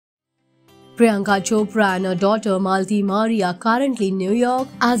Priyanka Chopra and her daughter Malti are currently in New York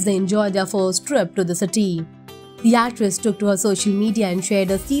as they enjoy their first trip to the city. The actress took to her social media and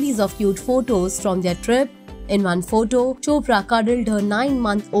shared a series of cute photos from their trip. In one photo, Chopra cuddled her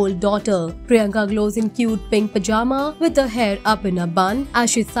 9-month-old daughter. Priyanka glows in cute pink pajama with her hair up in a bun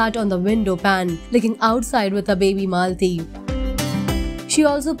as she sat on the window pan, looking outside with her baby Malti. She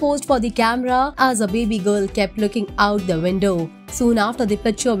also posed for the camera as a baby girl kept looking out the window. Soon after the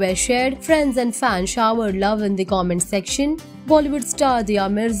picture was shared, friends and fans showered love in the comment section. Bollywood star Diya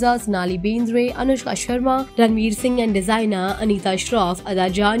Mirza, Sonali Bendre, Anushka Sharma, Ranveer Singh and designer Anita Shroff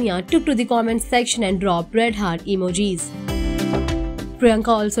Adajania took to the comment section and dropped red heart emojis. Priyanka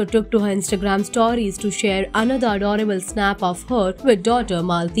also took to her Instagram stories to share another adorable snap of her with daughter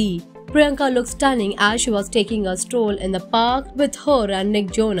Malti. Priyanka looked stunning as she was taking a stroll in the park with her and Nick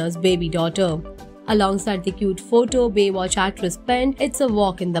Jonas' baby daughter. Alongside the cute photo, Baywatch actress penned, "It's a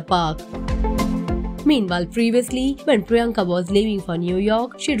walk in the park." Meanwhile, previously, when Priyanka was leaving for New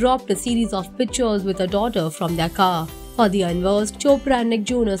York, she dropped a series of pictures with her daughter from their car. For the unversed, Chopra and Nick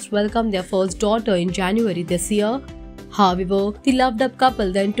Jonas welcomed their first daughter in January this year. However, the loved-up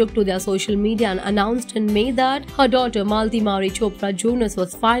couple then took to their social media and announced in May that her daughter Malti Chopra Jonas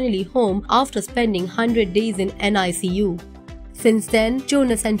was finally home after spending 100 days in NICU. Since then,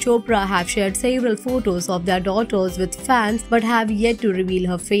 Jonas and Chopra have shared several photos of their daughters with fans but have yet to reveal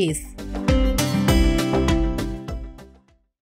her face.